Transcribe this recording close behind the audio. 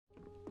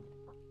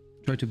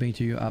try to bait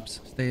you apps.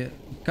 Stay.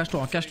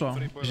 Cache-toi, cache-toi.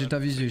 J'ai ta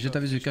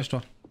visu,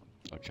 cache-toi.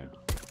 Ok.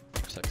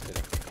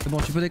 C'est bon,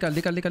 tu peux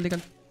décaler.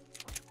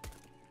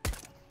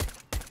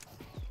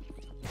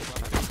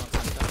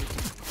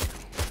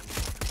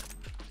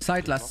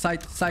 Side là,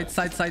 side.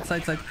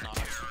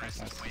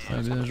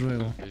 Ah, bien joué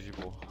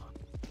gros.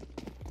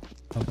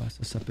 Ah bah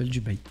ça s'appelle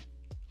du bait.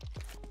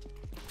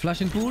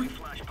 Flashing pool.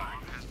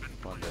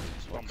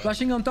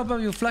 Flashing on top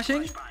of you,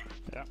 flashing.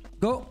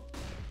 Go.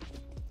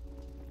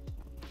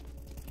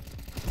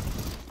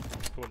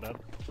 Pool dead.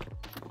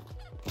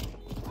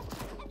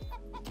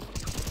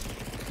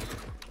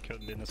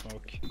 Could be in the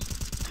smoke.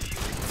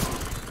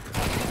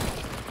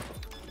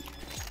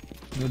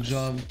 Good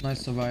job,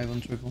 nice survive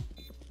on triple.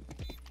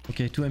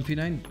 Okay, 2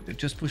 MP9,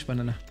 just push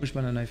banana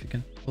if you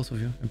can. Both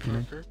of you,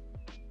 MP9.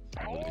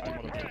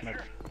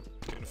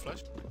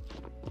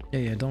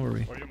 Yeah, don't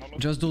worry.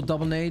 Just do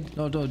double nade,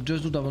 no,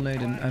 just do double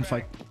nade and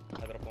fight.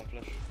 I drop one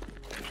flash.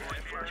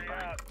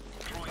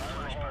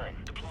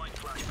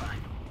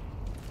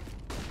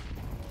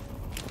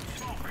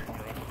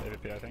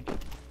 AVP I think.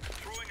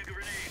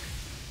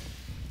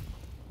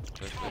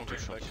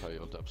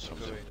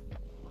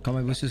 Come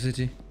on, boost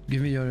city.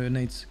 Give me your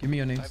nades.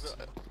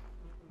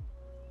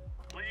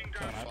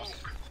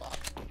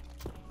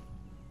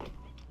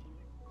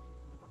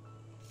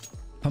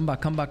 Come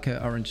back,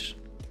 orange.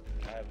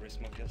 I have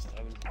re-smoke just.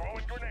 I will.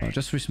 Oh,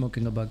 just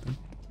re-smoking a bug then.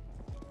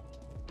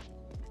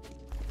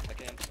 I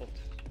can't spot.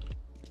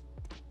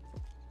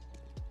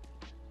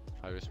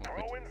 I re-smoke.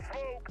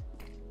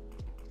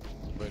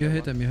 You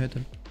hit him.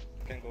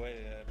 Can go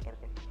away,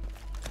 purple.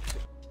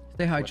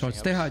 Stay high, short.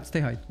 Stay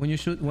high.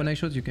 When I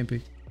shoot, you can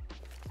pick.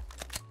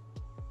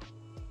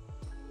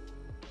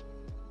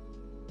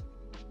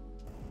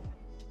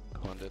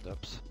 One dead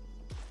ups.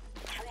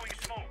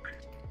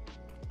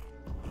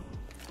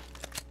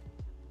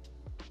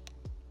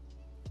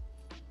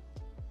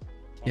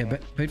 Yeah,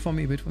 wait for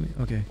me.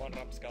 Okay. One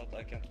ramp scout,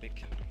 I can't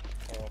pick.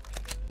 Or up.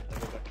 I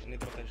go back.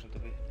 Need rotation to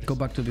be. Go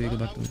back to B.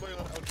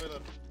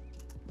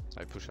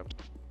 I push up.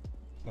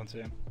 Don't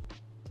see him.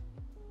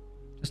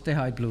 Just stay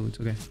high, blue. It's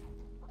okay.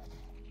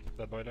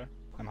 That boiler.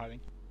 I'm hiding.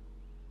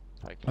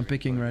 I'm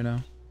picking right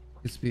now.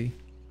 It's B.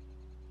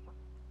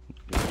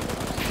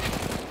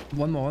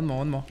 One more.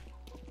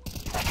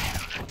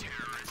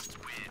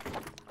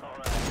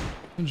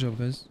 Good job,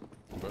 guys.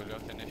 Boiler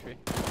 10 HP.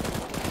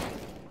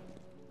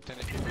 10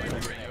 HP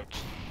boiler going out.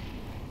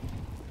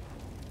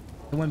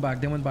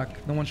 They went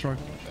back. No one short.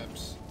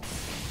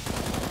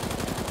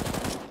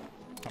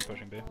 I'm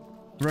pushing B.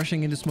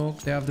 Rushing in the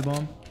smoke. They have the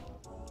bomb.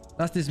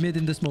 Last is mid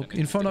in the smoke.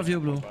 In front of you,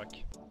 blue.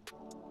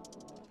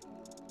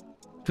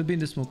 Could be in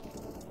the smoke.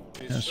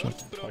 Yeah, sure.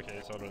 Okay,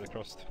 it's already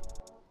crossed.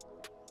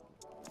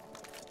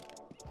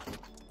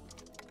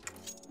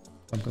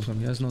 Come.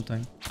 He has no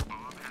time.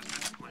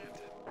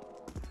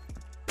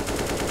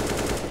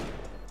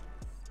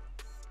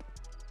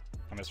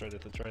 I'm just ready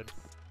to trade.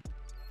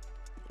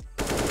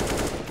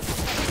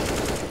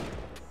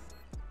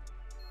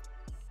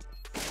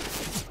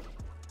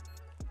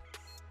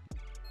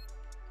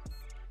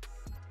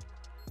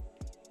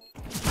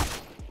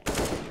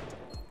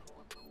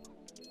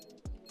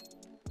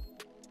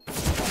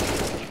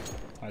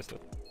 Nice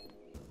though.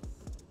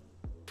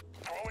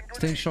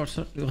 Stay short.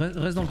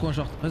 Reste dans le coin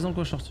short.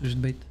 Je te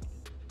bait.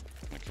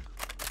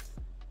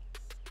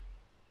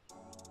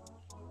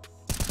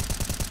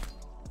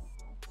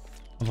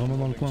 Vraiment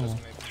dans le coin, moi.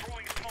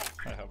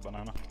 I have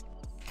banana.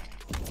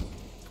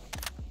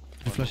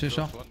 Je vais flasher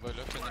short. One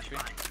boiler 10 HP.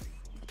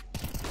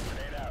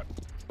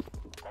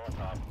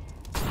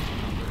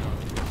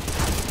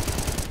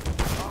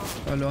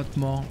 Ah, l'autre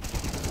mort.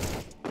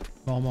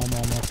 Mort.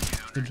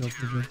 Good job.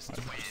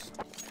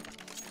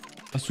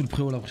 Pas sous le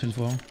préau la prochaine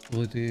fois. Hein.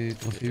 T'aurais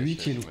fait 8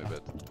 kills.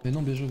 Mais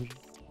non, bien joué.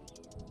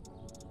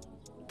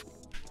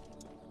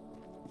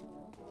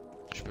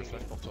 Je peux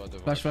flash pour toi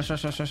devant. Flash. Je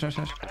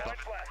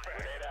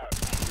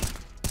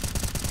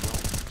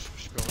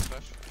peux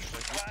reflash.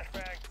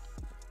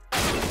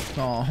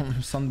 Non,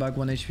 sandbag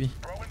 1 HP. I'm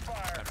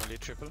only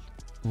triple.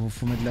 Oh,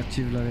 faut mettre de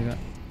l'active là, les gars.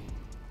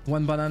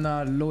 One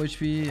banana, low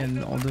HP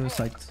and on the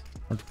side.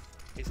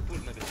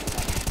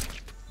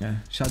 Yeah,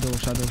 shadow.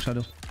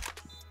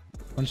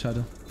 One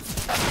shadow.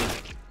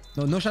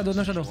 No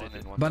shadow.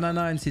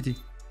 Banana and city.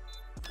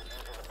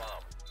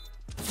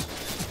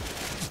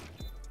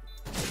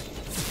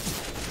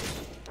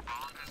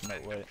 No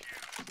way.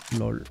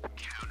 Lol.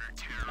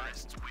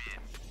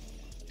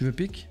 Tu veux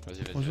pick?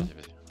 Vas-y.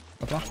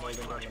 Papa?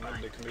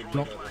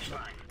 Non.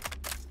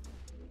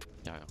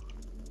 Y'a rien.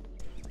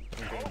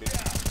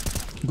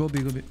 Go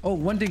B. Oh,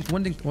 one dink.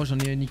 Oh, j'en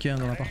ai niqué un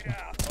dans l'appart.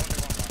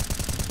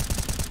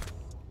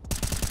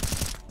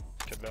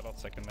 Could be a lot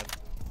second mid.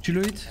 Tu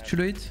le hit?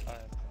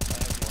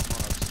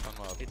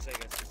 It's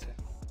against.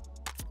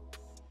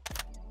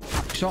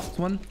 Short,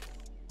 one.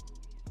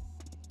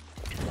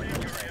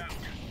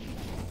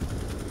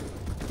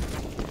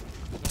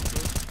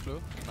 Flow,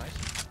 nice.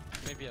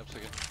 Maybe ups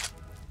again.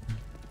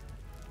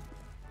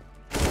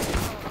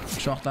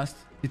 Short last.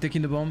 He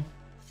taking the bomb.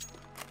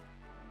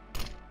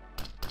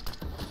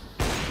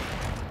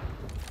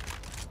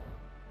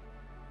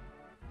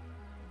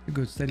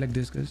 You're good. Stay like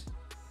this, guys.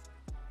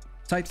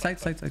 Side.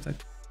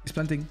 He's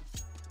planting.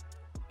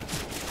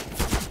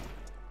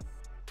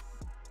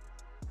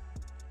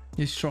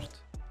 He's short.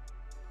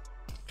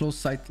 Close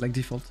sight like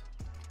default.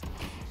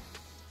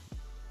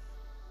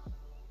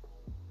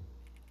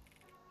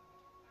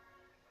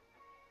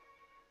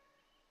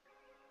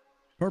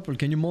 Purple,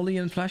 can you molly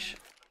and flash?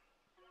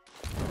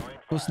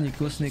 Go sneak,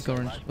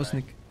 orange. Go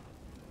sneak.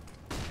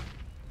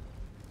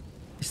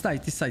 He's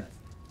tight.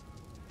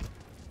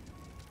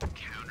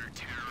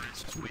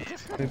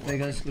 Good play,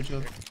 guys. Good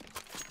job.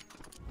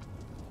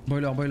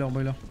 Boiler.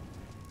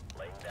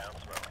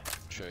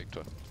 Je suis avec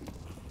toi.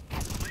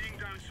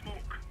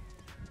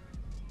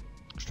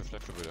 Je te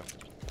flash le boiler.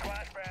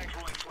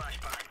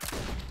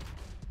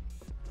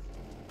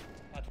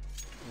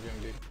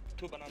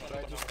 Two banana.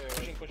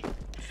 Pushing.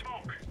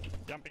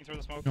 Jumping through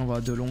the smoke. On va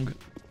à 2 longues.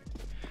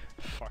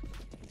 Fuck.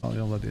 Ah oui,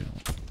 on va bien.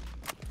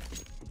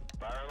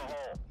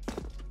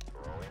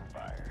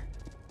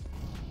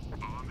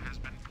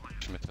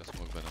 Je mettrai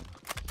smoke banane.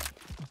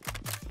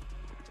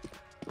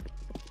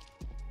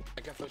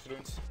 I can flash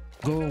runes.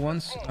 Go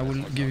once, I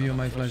will give you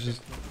my flashes.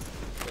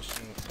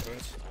 Flashing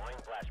runes.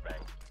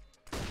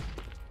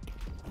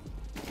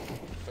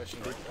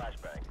 Flashing deep.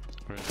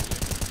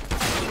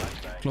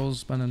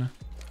 Close banana.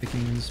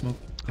 Taking in the smoke.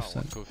 Ah, Left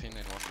one side. coffin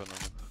and one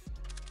banana.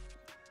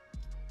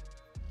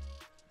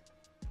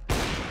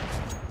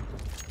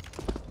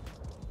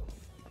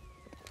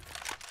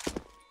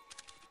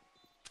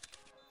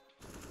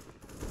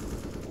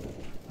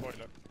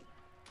 Boiler.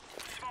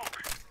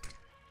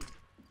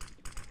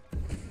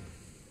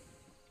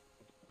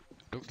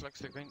 Looks like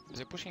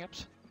they're pushing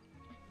ups.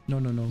 No,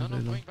 No, they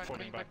going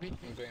don't. back B.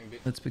 I'm going B.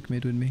 Let's pick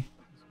mid with me.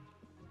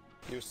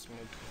 Use smoke.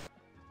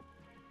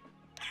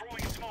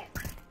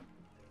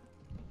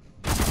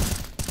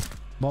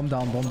 Bomb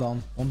down,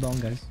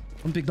 guys.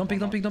 Don't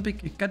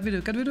pick.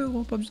 4v2,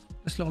 gros, pas besoin.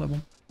 Laisse-leur la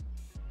bombe.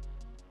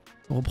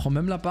 On reprend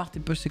même l'appart et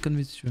push ses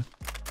convicts si tu veux.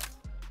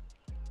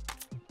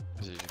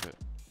 Vas-y, j'y vais.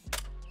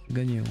 C'est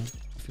gagné, gros.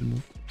 On fait le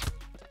move.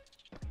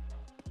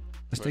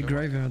 Let's take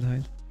graveyard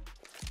hide.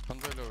 One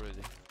boiler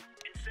already.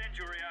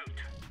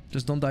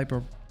 Just don't die,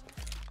 purple.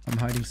 I'm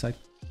hiding side.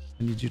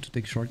 I need you to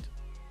take short.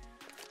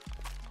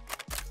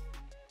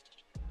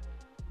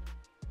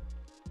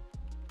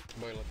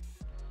 Boiler.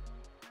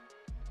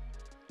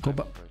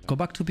 Go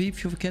back to B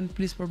if you can,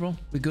 please, purple.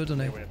 We good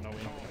on A. Wait, no, we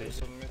don't.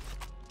 Use on mid.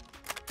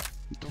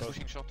 Two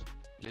pushing short.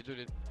 Les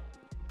deux.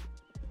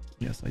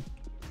 Yeah, side.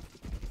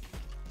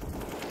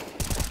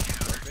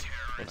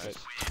 Nice.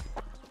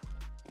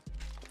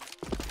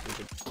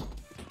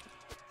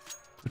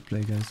 Good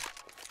play, guys.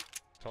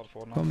 Hard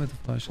for now. Come with the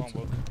flash. It's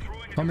okay.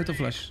 Come with the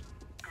flash.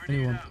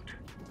 Anyone.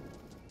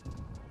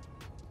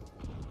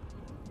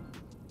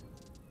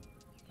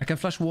 I can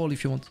flash wall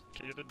if you want.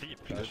 Can you do deep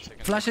Dead flash?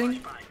 second.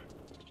 Flashing.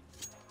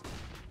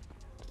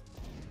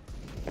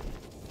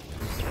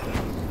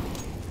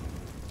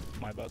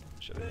 My bad.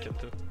 Should have killed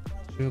too.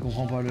 Je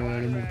comprends pas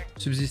le move.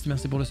 Subsiste,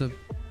 merci pour le sub.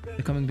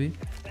 They're coming B.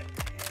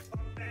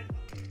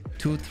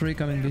 2, 3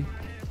 coming B.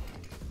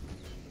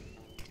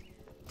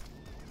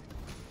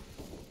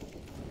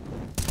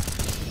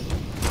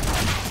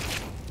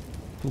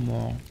 Two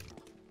more.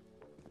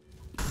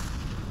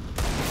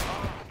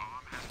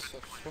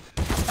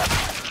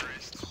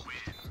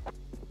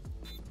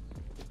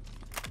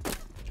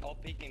 All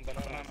peeking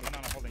banana.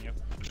 Banana holding you.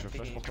 Je fais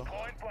flash pour toi.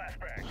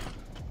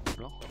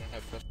 Blanc. I don't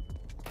have flash.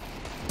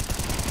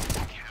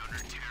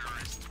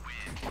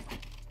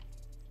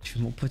 Tu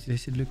veux mon pote, il a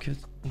essayé de le cut.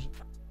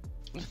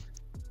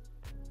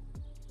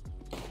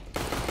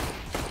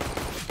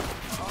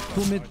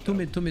 Two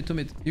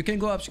mid. You can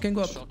go up.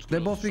 Short, They're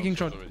both short, picking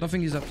short short. already.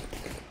 Nothing is up.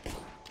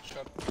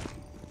 Shot.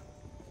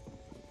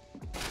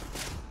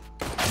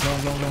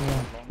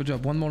 Long. Good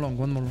job. One more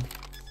long.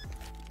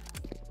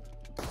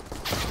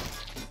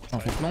 Ah,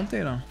 faut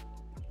planter là.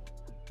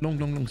 Long,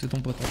 c'est ton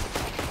pote.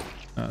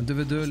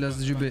 2v2, last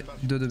du B.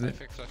 2v2. I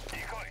fake flash.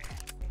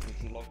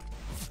 Long.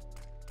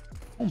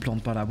 On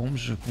plante pas la bombe,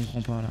 je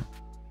comprends pas là.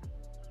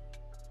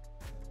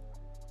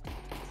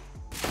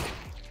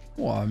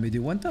 Ouah, mais des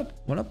one tap.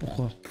 Voilà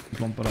pourquoi on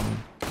plante pas la bombe.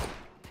 Pas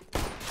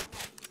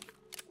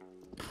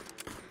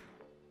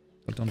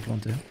le temps de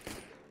planter.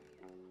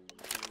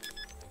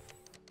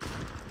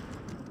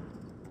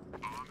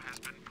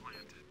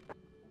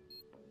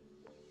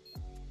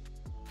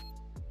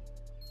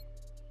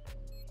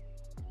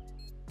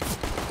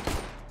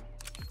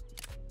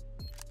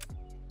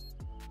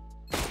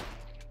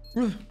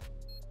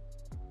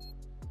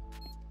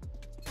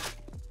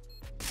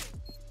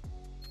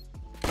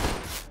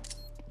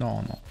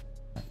 Non.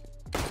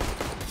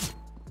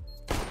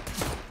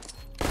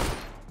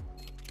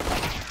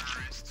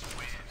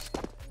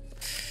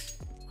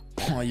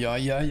 Aïe.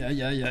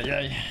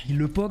 Il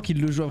le poke,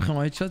 il le joue après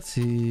en headshot,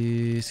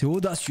 c'est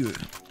audacieux.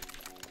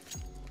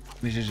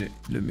 Mais GG,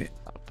 il le met.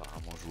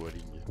 Apparemment, joue à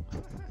ligne.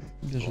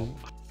 Bien joué.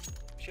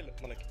 Chill,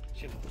 maleK.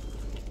 Chill.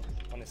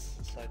 On his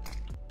side.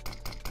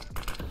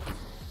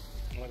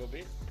 Wanna go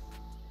B?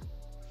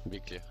 Be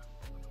clear.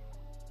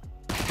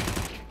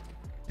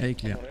 Elle est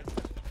claire. Alright.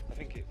 I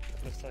think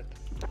Left side.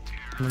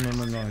 No, no,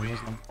 no, no, he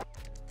was not.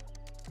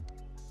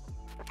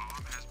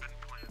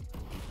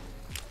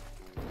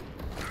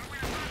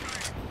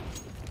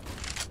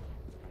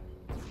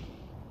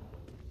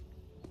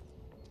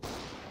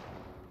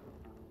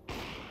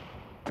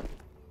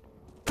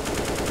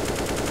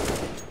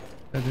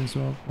 That didn't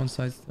work, one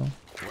side still.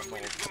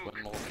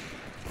 One more.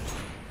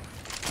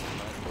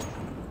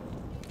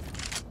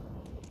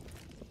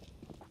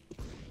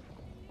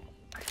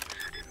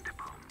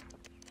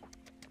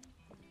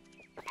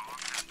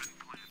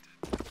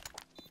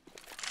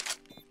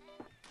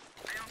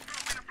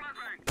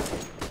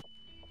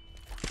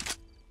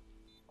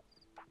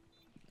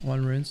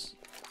 One rinse.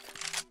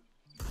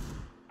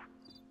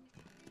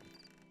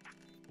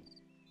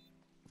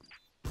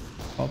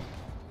 Up.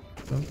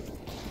 Go.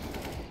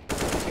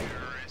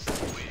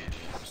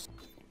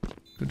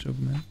 Good job,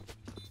 man.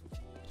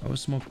 I will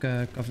smoke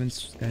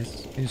Coffins,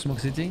 guys. Can you smoke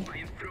city?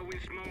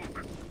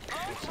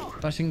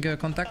 Flashing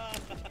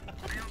contact.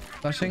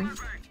 Flashing.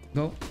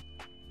 Go.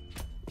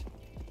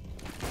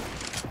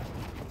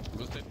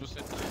 Boosted.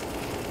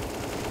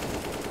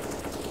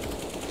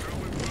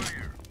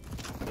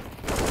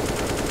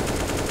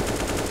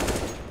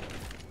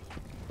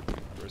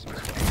 Where's my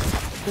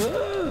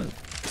spot?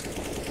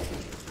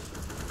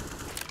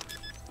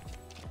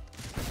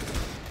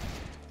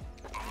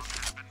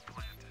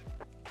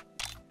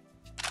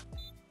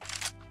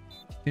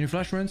 Can you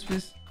flash runs,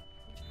 please?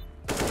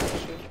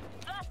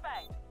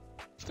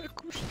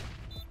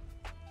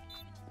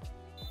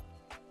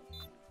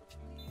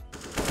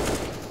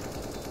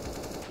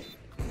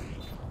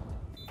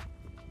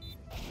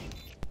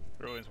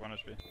 Ruins 1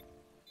 HP.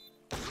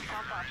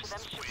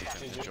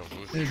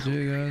 GG,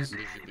 guys.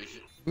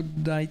 Good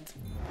night.